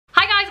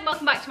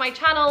welcome back to my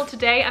channel.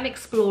 Today I'm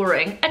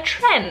exploring a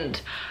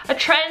trend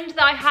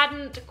that I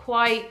hadn't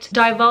quite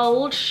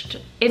indulged,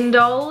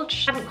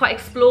 hadn't quite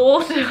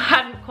explored,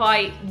 hadn't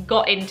quite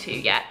got into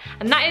yet,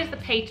 and that is the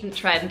patent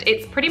trend.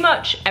 It's pretty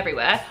much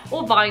everywhere,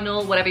 or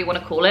vinyl, whatever you want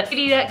to call it.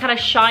 Really that kind of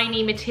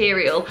shiny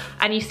material,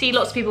 and you see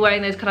lots of people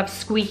wearing those kind of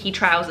squeaky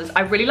trousers. I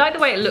really like the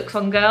way it looks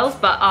on girls,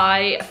 but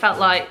I felt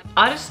like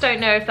I just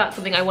don't know if that's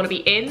something I want to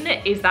be in.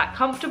 Is that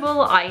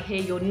comfortable? I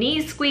hear your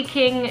knees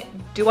squeaking.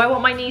 Do I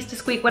want my knees to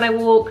squeak when I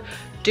walk?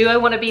 Do I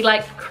want to be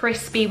like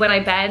crispy when I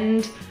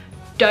bend?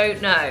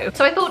 Don't know.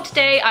 So I thought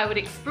today I would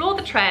explore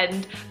the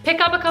trend,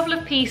 pick up a couple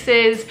of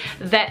pieces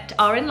that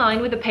are in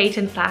line with the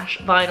patent /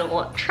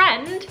 vinyl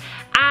trend,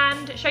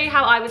 and show you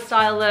how I would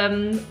style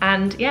them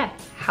and yeah,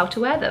 how to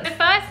wear them. The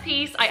first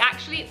piece I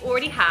actually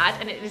already had,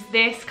 and it is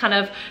this kind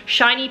of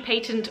shiny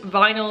patent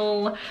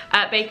vinyl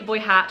Baker Boy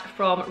hat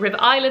from River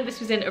Island. This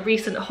was in a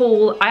recent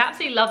haul. I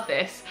absolutely love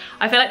this.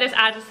 I feel like this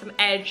added some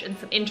edge and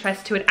some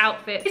interest to an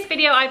outfit. This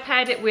video I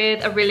paired it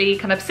with a really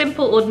kind of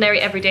simple, ordinary,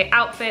 everyday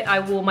outfit. I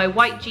wore my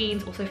white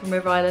jeans, also from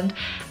River Island,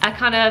 a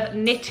kind of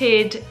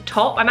knitted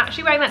top. I'm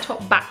actually wearing that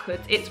top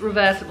backwards. It's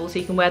reversible, so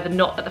you can wear the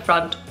knot at the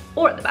front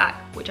or at the back,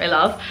 which I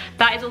love.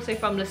 That is also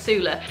from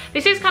Lasula.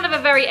 This is kind of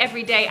a very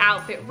everyday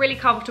outfit, really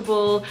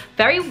comfortable,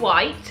 very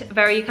white,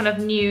 very kind of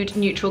nude,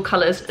 neutral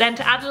colors. Then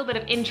to add a little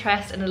bit of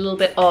interest and a little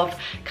bit of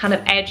kind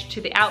of edge to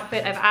the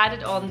outfit, I've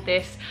added on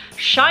this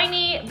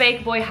shiny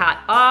Baker Boy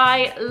hat.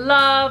 I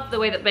love the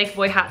way that Baker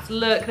Boy hats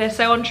look. They're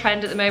so on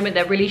trend at the moment.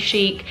 They're really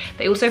chic.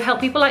 They also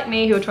help people like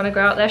me who are trying to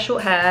grow out their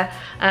short hair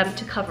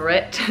to cover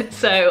it.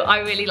 So I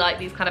really like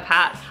these kind of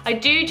hats. I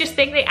do just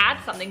think they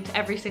add something to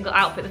every single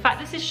outfit. The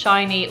fact this is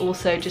shiny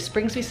also just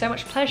brings me so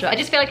much pleasure. I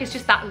just feel like it's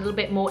just that little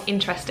bit more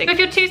interesting. So if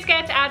you're too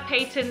scared to add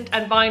patent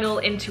and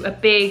vinyl into a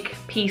big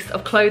piece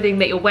of clothing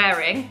that you're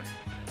wearing,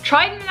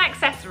 try it in an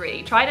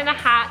accessory. Try it in a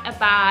hat, a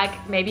bag,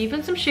 maybe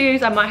even some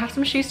shoes. I might have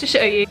some shoes to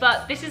show you.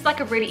 But this is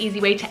like a really easy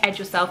way to edge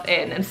yourself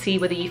in and see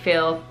whether you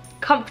feel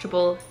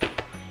comfortable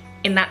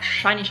in that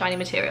shiny, shiny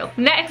material.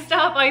 Next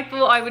up, I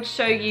thought I would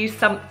show you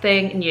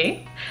something new.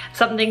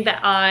 Something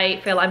that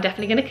I feel I'm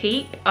definitely gonna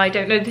keep. I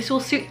don't know if this will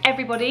suit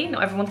everybody.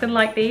 Not everyone's gonna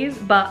like these,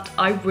 but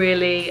I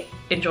really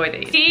enjoy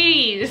these.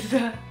 These,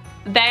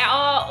 they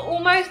are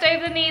almost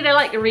over the knee. They're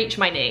like reach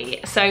my knee.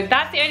 So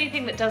that's the only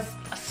thing that does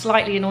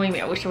slightly annoy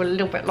me. I wish they were a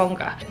little bit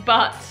longer,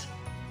 but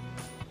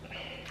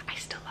I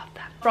still love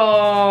them.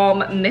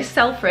 From Miss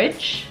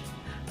Selfridge.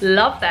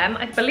 Love them.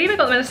 I believe I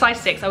got them in a size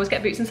 6. I always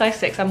get boots in size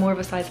 6. I'm more of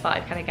a size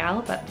 5 kind of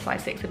gal, but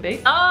size 6 in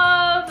boots.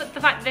 Love the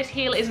fact that this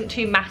heel isn't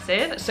too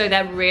massive, so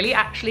they're really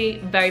actually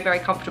very, very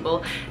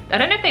comfortable. I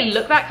don't know if they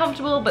look that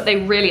comfortable, but they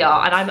really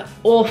are, and I'm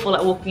awful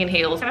at walking in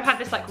heels. And I've had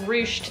this like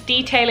ruched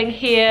detailing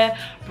here,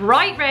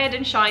 bright red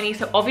and shiny,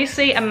 so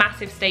obviously a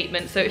massive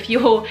statement. So if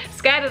you're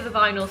scared of the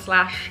vinyl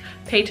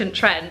 / patent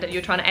trend and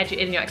you're trying to edge it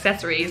in your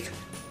accessories,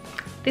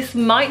 this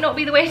might not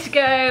be the way to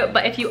go,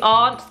 but if you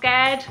aren't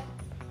scared,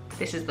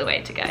 this is the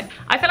way to go.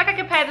 I feel like I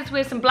could pair this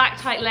with some black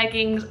tight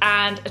leggings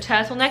and a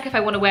turtleneck if I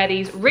want to wear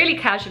these really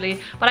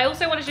casually, but I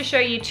also wanted to show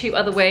you 2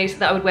 other ways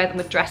that I would wear them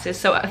with dresses.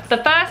 So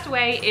the first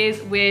way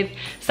is with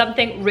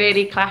something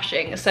really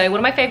clashing. So one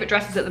of my favorite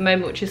dresses at the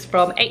moment, which is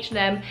from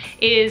H&M,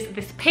 is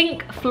this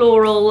pink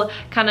floral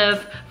kind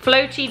of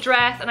floaty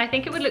dress, and I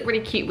think it would look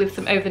really cute with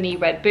some over-the-knee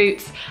red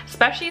boots,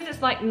 especially if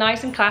it's like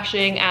nice and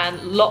clashing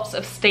and lots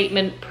of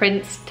statement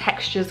prints,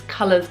 textures,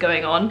 colors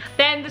going on.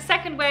 Then the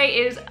second way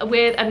is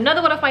with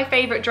another one of my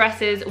favorite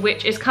dresses,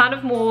 which is kind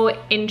of more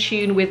in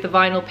tune with the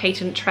vinyl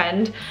patent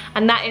trend,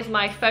 and that is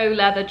my faux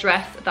leather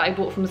dress that I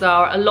bought from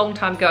Zara a long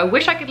time ago. I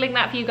wish I could link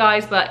that for you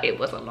guys, but it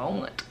was a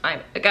long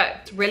time ago.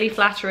 It's really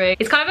flattering.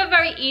 It's kind of a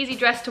very easy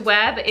dress to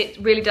wear, but it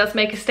really does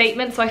make a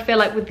statement, so I feel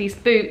like with these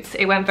boots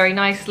it went very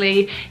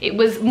nicely. It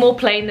was more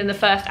plain than the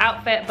first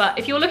outfit, but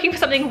if you're looking for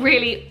something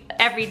really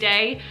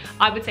everyday,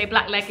 I would say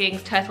black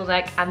leggings,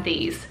 turtleneck, and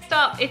these. Next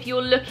up, if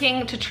you're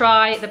looking to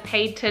try the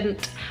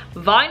patent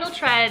vinyl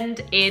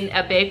trend in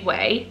a big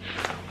way,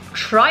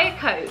 try a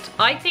coat.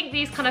 I think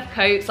these kind of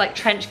coats, like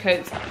trench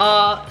coats,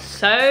 are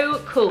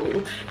so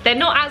cool. They're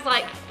not as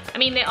like, I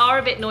mean, they are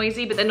a bit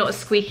noisy, but they're not as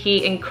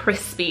squeaky and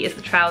crispy as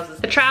the trousers.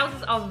 The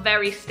trousers are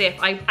very stiff.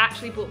 I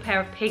actually bought a pair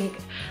of pink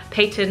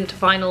patent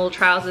vinyl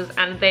trousers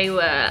and they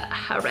were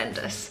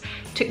horrendous.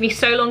 It took me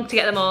so long to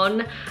get them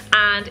on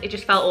and it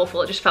just felt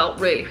awful. It just felt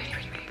really, really,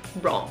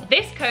 really wrong.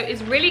 This coat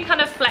is really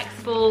kind of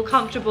flexible,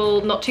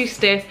 comfortable, not too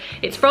stiff.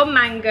 It's from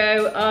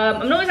Mango.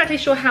 I'm not exactly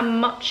sure how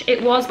much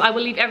it was, but I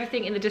will leave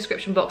everything in the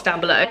description box down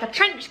below. A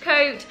trench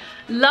coat.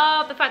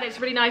 Love the fact that it's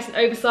really nice and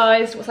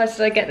oversized. What size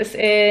did I get this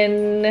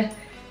in?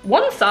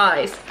 One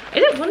size.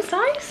 Is it one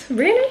size?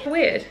 Really?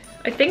 Weird.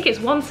 I think it's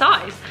one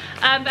size.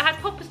 But it has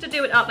poppers to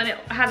do it up, and it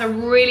has a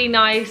really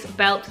nice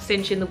belt to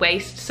cinch in the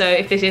waist. So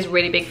if this is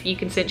really big, you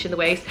can cinch in the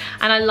waist.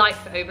 And I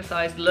like the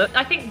oversized look.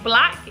 I think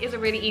black is a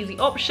really easy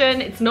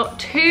option. It's not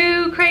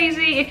too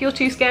crazy if you're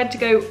too scared to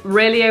go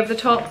really over the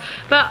top.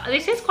 But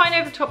this is quite an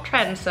over the top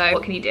trend, so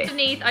what can you do?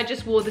 Underneath, I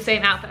just wore the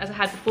same outfit as I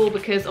had before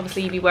because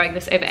obviously you'd be wearing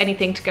this over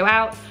anything to go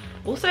out.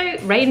 Also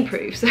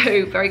rainproof, so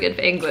very good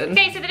for England.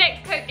 Okay, so the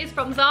next coat is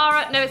from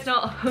Zara. No, it's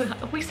not. I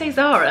always say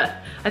Zara.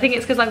 I think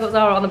it's because I've got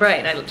Zara on the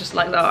brain. I just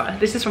like Zara.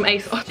 This is from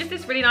ASOS. Just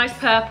this really nice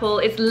purple.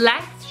 It's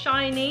less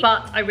shiny,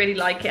 but I really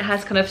like it. It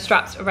has kind of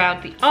straps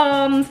around the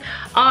arms.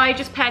 I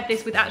just paired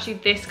this with actually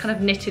this kind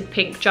of knitted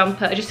pink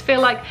jumper. I just feel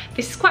like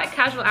this is quite a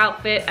casual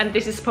outfit, and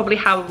this is probably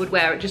how I would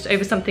wear it, just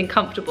over something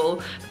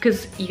comfortable,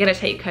 because you're gonna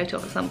take your coat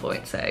off at some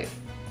point, so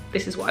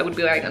this is what I would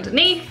be wearing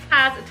underneath. It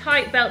has a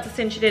tight belt to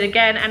cinch it in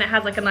again, and it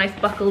has like a nice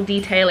buckle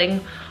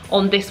detailing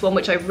on this one,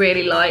 which I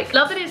really like.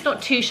 Love that it's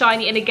not too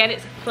shiny, and again,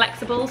 it's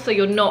flexible, so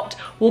you're not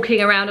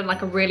walking around in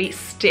like a really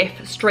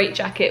stiff straight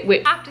jacket,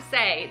 which I have to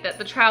say that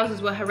the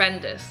trousers were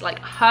horrendous, like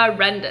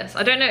horrendous.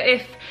 I don't know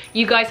if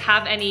you guys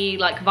have any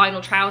like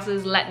vinyl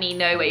trousers. Let me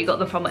know where you got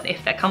them from and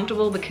if they're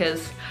comfortable,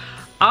 because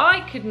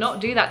I could not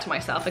do that to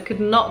myself. I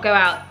could not go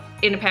out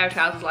in a pair of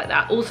trousers like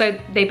that. Also,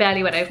 they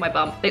barely went over my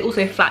bum. They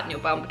also flatten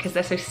your bum because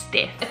they're so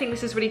stiff. I think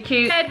this is really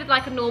cute. Paired with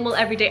like a normal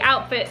everyday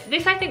outfit.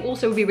 This I think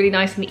also would be really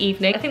nice in the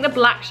evening. I think the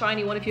black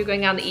shiny one, if you're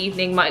going out in the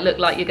evening, might look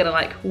like you're gonna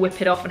like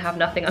whip it off and have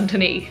nothing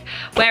underneath.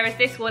 Whereas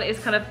this one is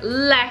kind of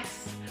less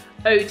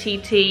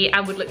OTT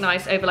and would look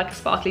nice over like a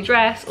sparkly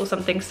dress or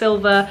something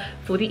silver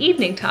for the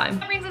evening time.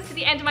 That brings us to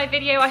the end of my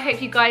video. I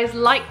hope you guys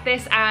liked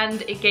this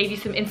and it gave you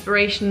some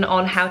inspiration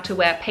on how to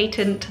wear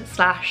patent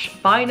slash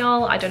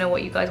vinyl. I don't know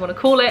what you guys want to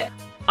call it.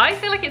 I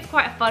feel like it's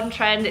quite a fun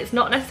trend. It's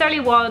not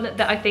necessarily one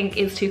that I think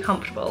is too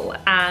comfortable,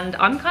 and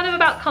I'm kind of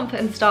about comfort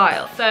and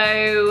style,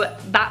 so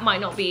that might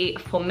not be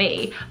for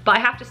me, but I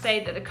have to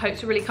say that the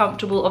coats are really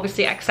comfortable.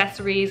 Obviously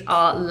accessories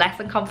are less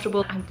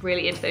uncomfortable. I'm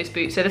really into those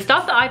boots, so the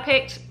stuff that I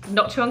picked,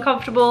 not too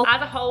uncomfortable.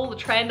 As a whole, the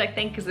trend I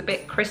think is a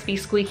bit crispy,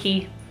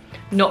 squeaky.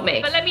 Not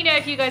me. But let me know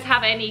if you guys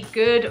have any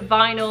good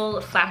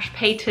vinyl slash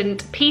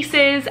patent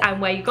pieces and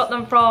where you got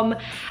them from,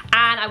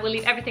 and I will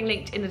leave everything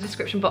linked in the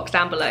description box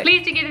down below.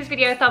 Please do give this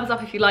video a thumbs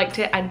up if you liked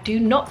it, and do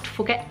not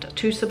forget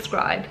to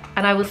subscribe,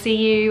 and I will see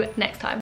you next time.